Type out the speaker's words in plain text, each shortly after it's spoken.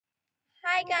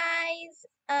Hi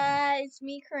guys, it's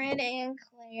me, Corinne and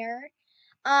Claire.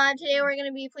 Today we're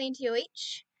gonna be playing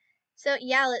ToH. So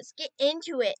yeah, let's get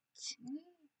into it.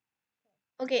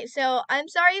 Okay, so I'm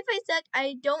sorry if I suck.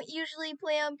 I don't usually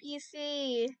play on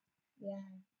PC. Yeah.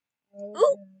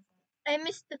 Ooh, I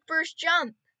missed the first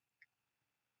jump.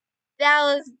 That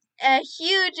was a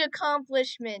huge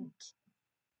accomplishment,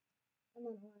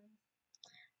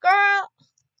 girl.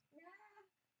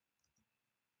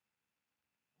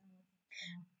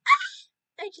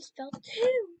 I just fell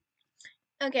too.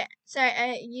 Okay,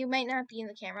 sorry. You might not be in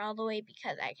the camera all the way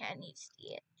because I kind of need to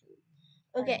see it.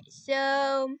 Okay,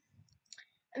 so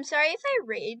I'm sorry if I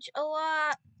rage a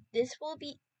lot. This will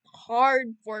be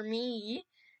hard for me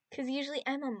because usually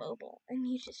I'm on mobile and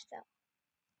you just fell.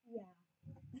 Yeah.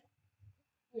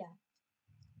 Yeah.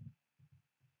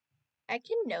 I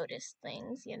can notice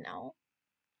things, you know.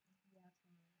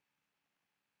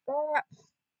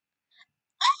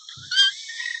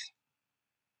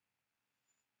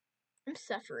 I'm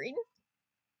suffering.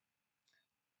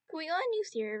 Can we go on a new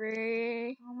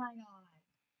server? Oh my god.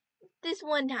 This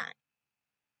one time.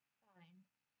 Fine.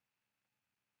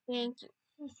 Thank you.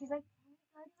 She's like,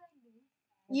 how do I do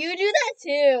that? You do that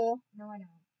too. No, I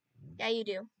don't. Yeah, you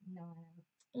do. No, I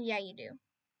don't. Yeah, you do.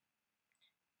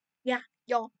 Yeah,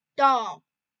 yo, dog.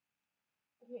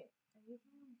 Okay.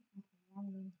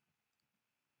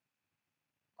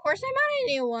 Of course, I'm on a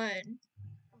new one.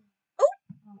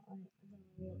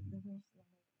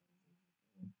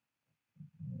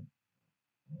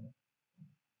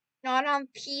 Not on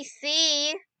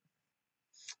PC.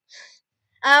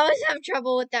 I always have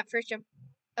trouble with that first jump.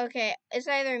 Okay, it's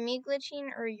either me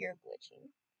glitching or you're glitching.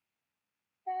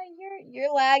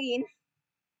 You're lagging.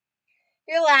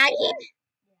 You're lagging.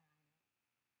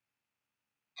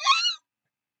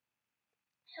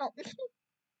 Help me.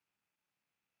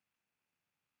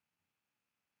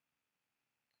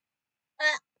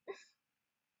 I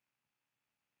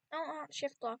don't want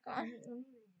shift lock on.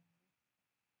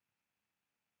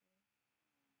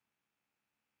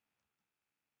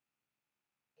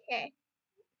 Okay.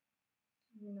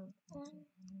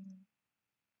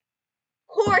 Of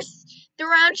course, the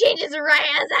round changes right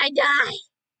as I die.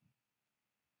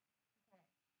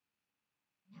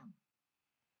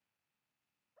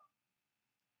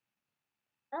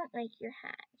 I don't like your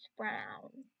hat. It's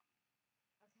brown.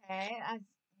 Okay, that's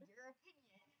your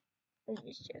opinion. I'm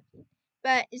just joking.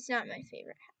 But it's not my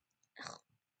favorite hat.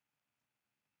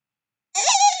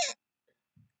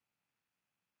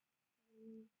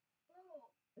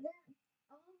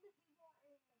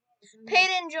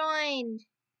 Peyton joined.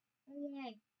 Oh,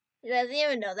 yay. She doesn't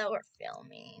even know that we're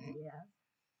filming. Yeah.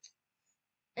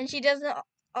 And she doesn't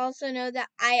also know that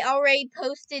I already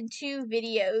posted 2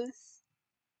 videos.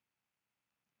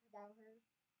 Without her?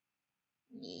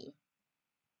 Yeah.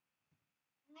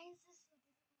 Why is this so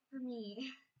difficult for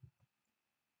me?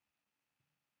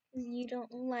 Because you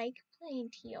don't like playing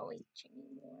ToH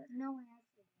anymore. No, I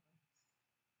actually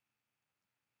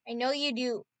I know you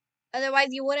do. Otherwise,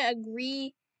 you wouldn't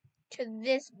agree to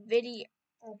this video.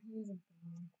 don't. Here's a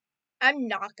thing. I'm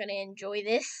not going to enjoy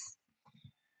this.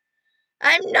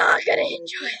 I'm not going to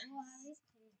enjoy it.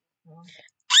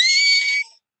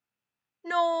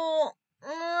 No.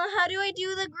 How do I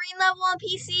do the green level on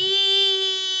PC?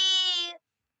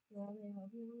 You want me to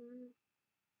help you?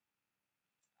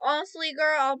 Honestly,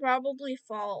 girl, I'll probably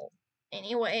fall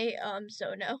anyway.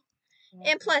 So no.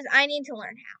 And plus, I need to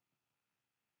learn how.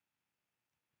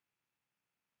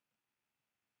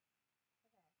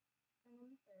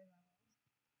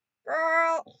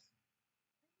 Girl.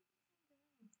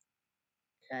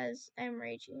 Because I'm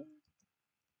raging.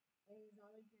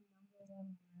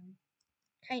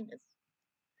 Kind of.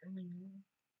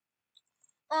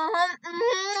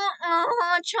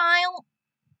 Child.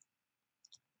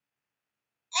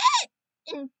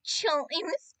 And chill in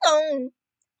the phone.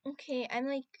 Okay, I'm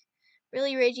like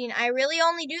really raging. I really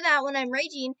only do that when I'm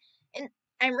raging. And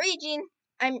I'm raging.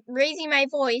 I'm raising my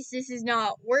voice. This is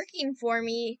not working for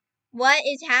me. What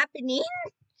is happening?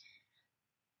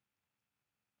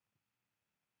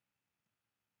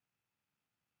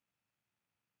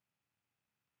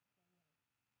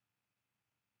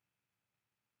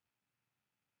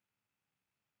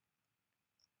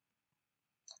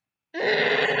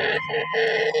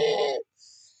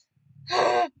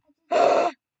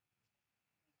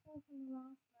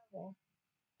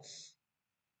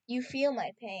 You feel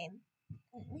my pain.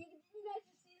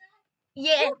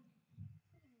 Yeah.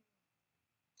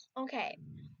 Okay.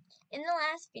 In the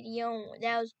last video,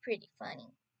 that was pretty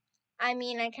funny. I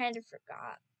mean, I kind of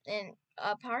forgot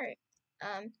a part,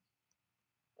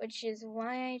 which is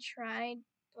why I tried,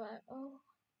 but oh.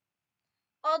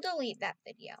 I'll delete that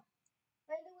video.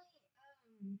 By the way,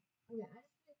 okay, I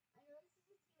know this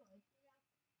is a steal,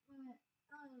 but I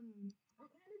kind of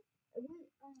like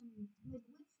which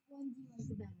one do you like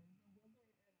the better, the Wither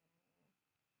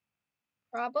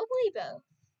or Probably both.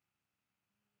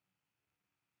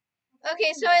 the?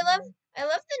 Okay, so I love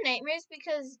the nightmares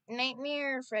because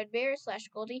Nightmare, Fredbear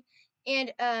 / Goldie,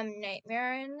 and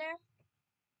Nightmare are in there.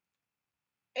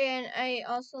 And I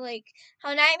also like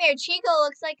how Nightmare Chico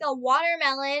looks like a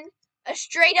watermelon, a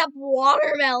straight up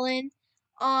watermelon.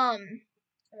 Oh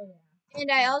yeah.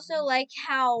 And I also like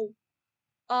how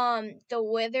the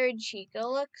withered Chica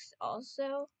looks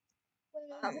also.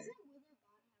 Wait, Um, doesn't Wither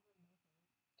God have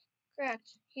a name?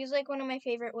 Correct. He's like one of my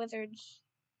favorite wizards.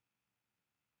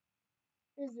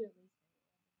 Is it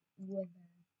Wither?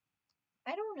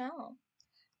 I don't know.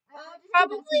 I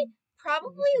just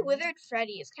Probably Withered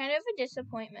Freddy is kind of a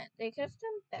disappointment. They could have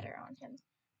done better on him,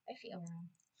 I feel. Yeah.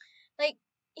 Like,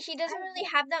 he doesn't really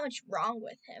have that much wrong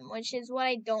with him, which is what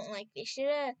I don't like. They should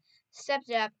have stepped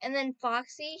it up. And then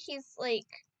Foxy, he's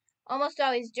like almost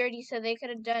always dirty, so they could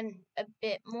have done a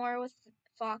bit more with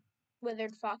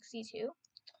Withered Foxy too.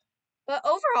 But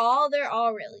overall, they're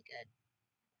all really good.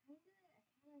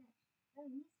 My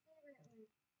least favorite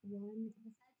one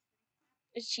besides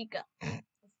It's Chica. is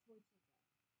ToH.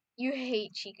 You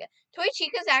hate Chica. ToH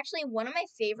Chica is actually one of my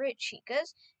favorite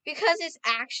Chicas because it's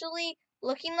actually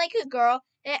looking like a girl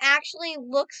and it actually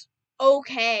looks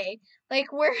okay.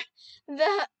 Like where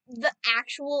the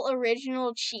actual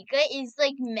original Chica is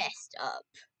like messed up.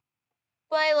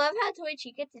 But I love how ToH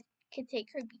Chica could take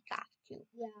her beak off too.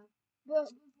 Yeah. But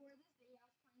before this video, I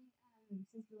was playing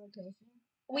Sister Location.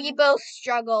 We both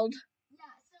struggled.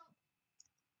 Yeah, so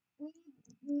we made it as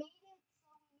a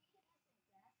death, which is very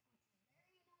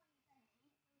annoying.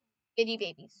 Bitty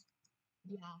babies.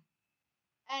 Yeah.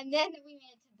 And then we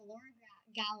made it to Valora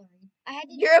Gallery. I had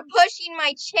to You're pushing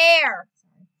my chair.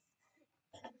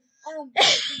 Valora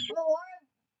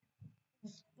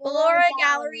Valora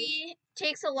Gallery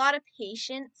takes a lot of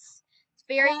patience. It's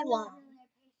very I'm long. not really a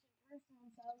patient person,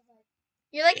 so I was like,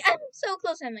 You're like, I'm so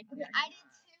close. I'm like, okay, I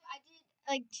did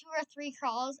like 2 or 3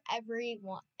 crawls every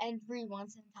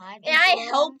once in time. and I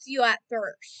helped you at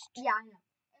first. Yeah, I know.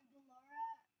 And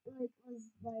Valora was like, let's just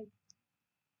let her be.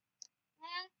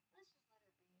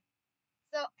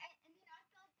 So and then I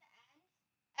felt the end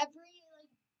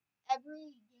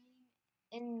every game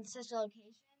in such a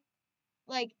location,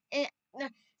 like sorry,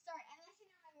 I'm messing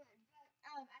up my words, but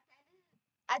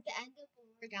at the end of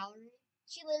Valora Gallery,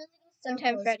 she literally goes so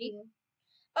Funtime close Freddy. to you.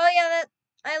 Oh yeah,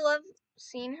 I love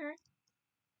seeing her.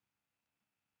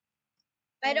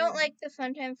 I don't like the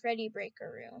Funtime Freddy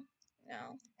breaker room.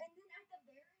 No. And then at the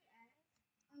very end of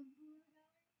Valora Gallery,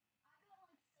 I got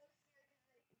like so scared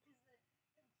because the computer guy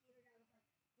was like,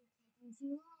 "It's taking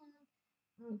too long.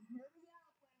 Hurry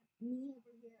up!" When me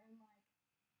over here, I'm like,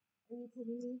 "Are you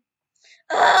kidding me?"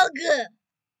 Ugh!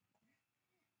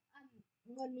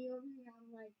 When me over here, I'm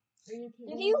like, "Are you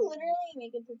kidding Did me?" you literally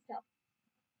make it to the top?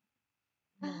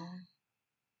 No. I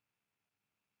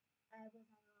was on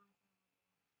the wrong side.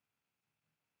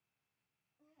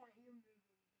 Oh, you're moving.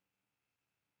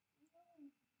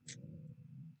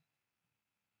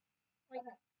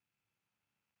 Okay.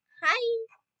 Hi.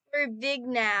 We're big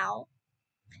now.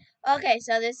 Okay,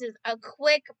 so this is a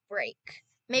quick break.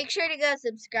 Make sure to go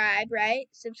subscribe, right?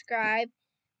 Subscribe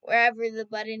wherever the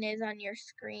button is on your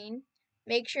screen.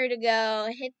 Make sure to go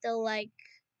hit the like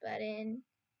button.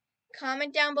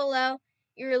 Comment down below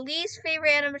your least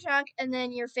favorite animatronic and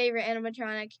then your favorite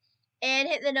animatronic. And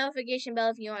hit the notification bell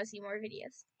if you want to see more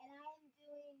videos. And I don't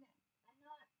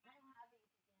have it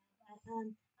yet, but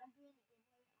I'm doing a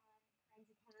giveaway on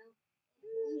Friend's account. If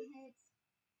we hit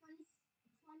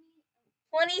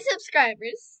 20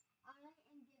 subscribers. I am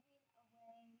giving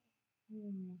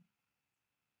away.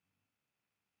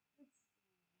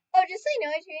 Oh, just so you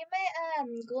know, I traded my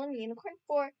golden unicorn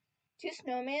for 2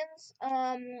 snowmans,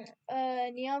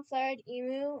 a neon flowered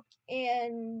emu,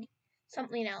 and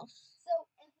something else. So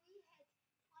if we hit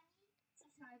 20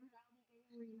 subscribers, I'll be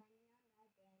giving away my Neon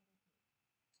Red Bandicoot.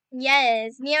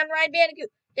 Yes, Neon Ride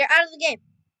Bandicoot. They're out of the game.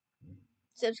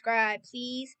 Subscribe,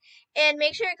 please. And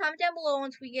make sure to comment down below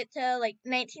once we get to like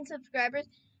 19 subscribers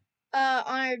on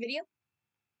our video.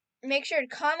 Make sure to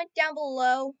comment down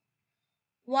below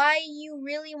why you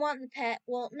really want the pet.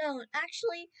 Well, no,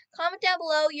 actually, comment down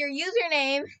below your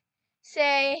username.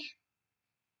 Say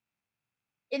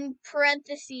in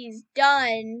parentheses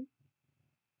done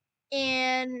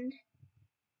and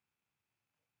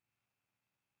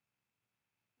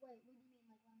Wait, what do you mean,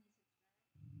 like when they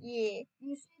subscribe? yeah.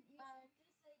 You should just say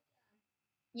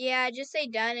done. Yeah, just say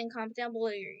done and comment down below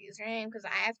your username because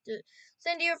I have to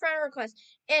send you a friend request.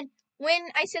 And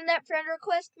when I send that friend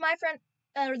request, my friend,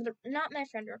 not my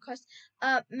friend request,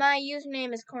 my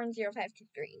username is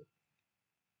corn0523.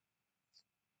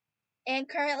 And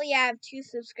currently I have 2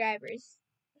 subscribers.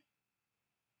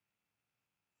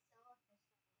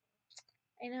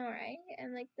 I know, right?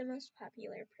 I'm like the most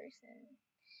popular person.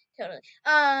 Totally.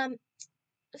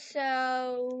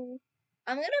 So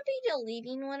I'm gonna be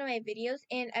deleting one of my videos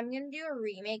and I'm gonna do a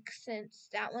remake since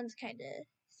that one's kinda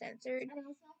censored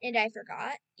and I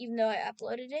forgot, even though I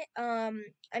uploaded it.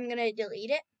 I'm gonna delete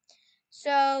it.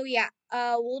 So yeah,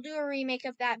 we'll do a remake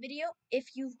of that video.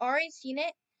 If you've already seen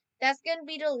it, that's gonna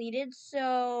be deleted,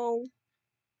 so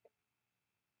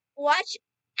watch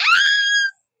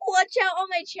watch out on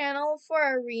my channel for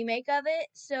a remake of it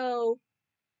so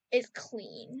it's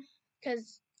clean.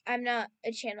 Cause I'm not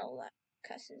a channel that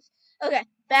cusses. Okay,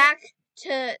 back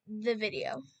to the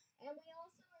video. And we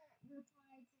also replied to any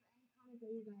comment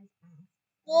that you guys asked.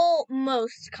 Well,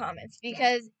 most comments,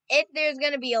 because if there's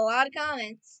gonna be a lot of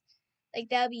comments, like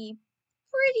that'll be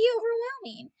pretty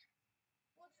overwhelming.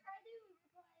 We'll try to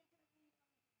reply to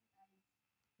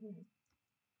any comments.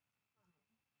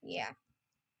 Yeah.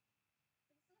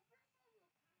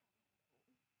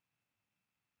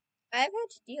 I've had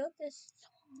to deal with this so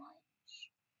much.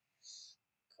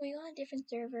 Can we go on a different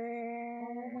server?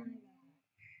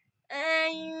 Oh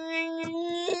my god.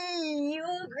 You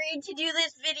agreed to do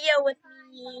this video with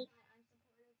me.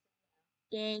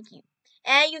 Thank you.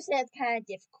 And you said it's kind of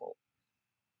difficult.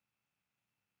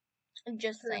 I'm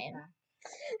just saying.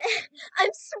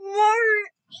 I'm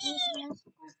smart.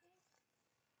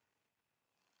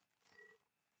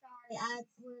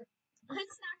 Sorry,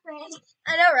 it's not great.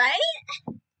 I know, right?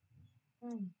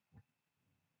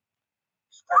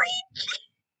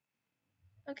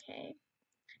 Okay.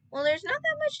 Well, there's not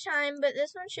that much time, but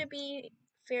this one should be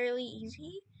fairly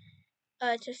easy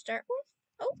to start with.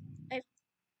 Oh,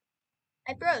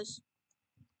 I froze.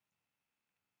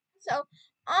 So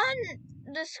on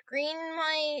the screen,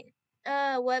 my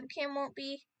webcam won't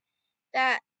be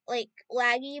that like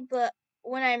laggy, but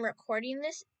when I'm recording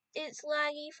this, it's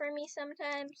laggy for me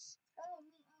sometimes. Oh,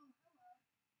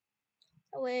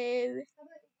 Hello. how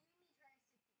about you try to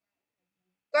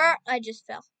stick Girl, I just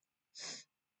fell.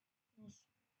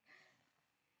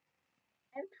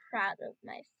 I'm proud of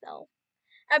myself.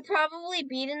 I've probably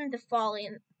beaten the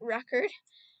falling record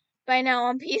by now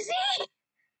on PC.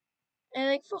 I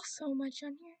like fall so much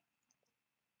on here.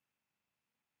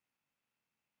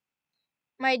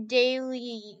 My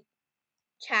daily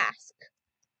task.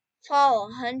 Fall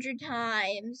 100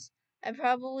 times. I've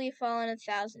probably fallen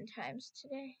 1,000 times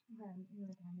today.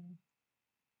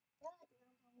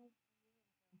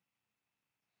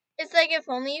 It's like if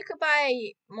only you could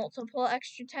buy multiple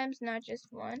extra times, not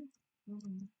just one.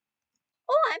 Mm-hmm.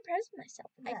 Oh, I'm proud of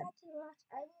myself. Yeah. I got to the last.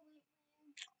 I will wait for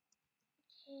you.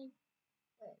 Okay.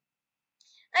 Wait.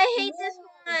 I hate this No,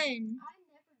 one. I've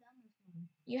never done this one.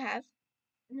 You have?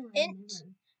 No, I've Int.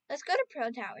 never. Let's go to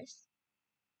Pro Towers.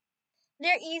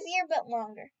 They're easier but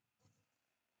longer.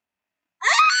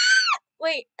 Ah!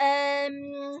 Wait,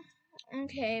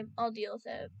 okay, I'll deal with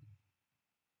it.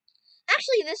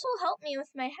 Actually, this will help me with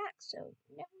my hack, so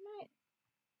never mind.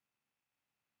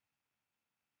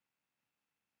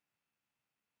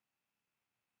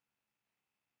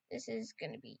 This is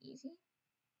gonna be easy.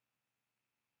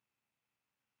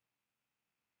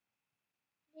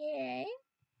 Yay.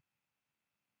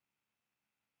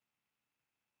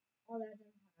 Oh, that doesn't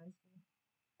have ice cream.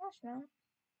 Gosh, no.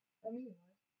 I mean,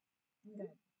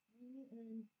 what?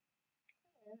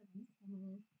 Okay.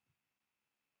 And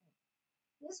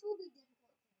this will be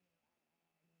difficult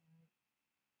to do.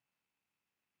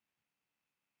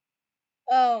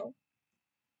 Oh.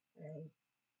 Right.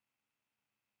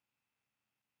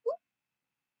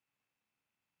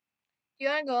 Do you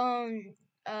wanna go on,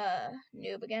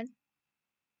 noob again?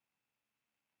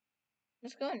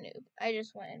 Let's go on noob. I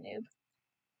just went on noob.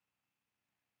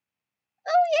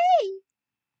 Oh, yay!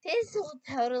 This will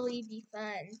totally be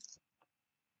fun.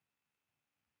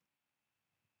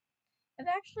 I've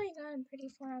actually gotten pretty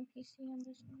far on PC on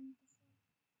this one.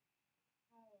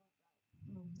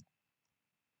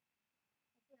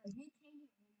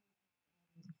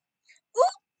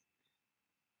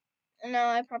 Ooh! No,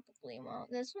 I probably won't.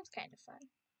 This one's kind of fun.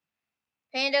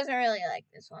 Payne doesn't really like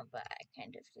this one, but I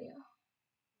kind of do.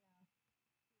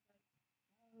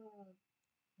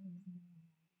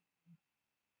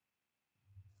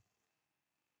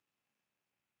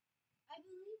 I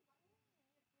believe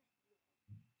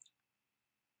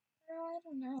I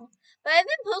don't know. But I've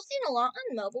been posting a lot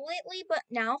on mobile lately, but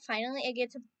now finally I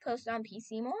get to post on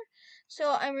PC more.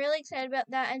 So I'm really excited about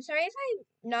that. I'm sorry if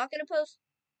I'm not gonna post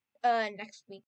next week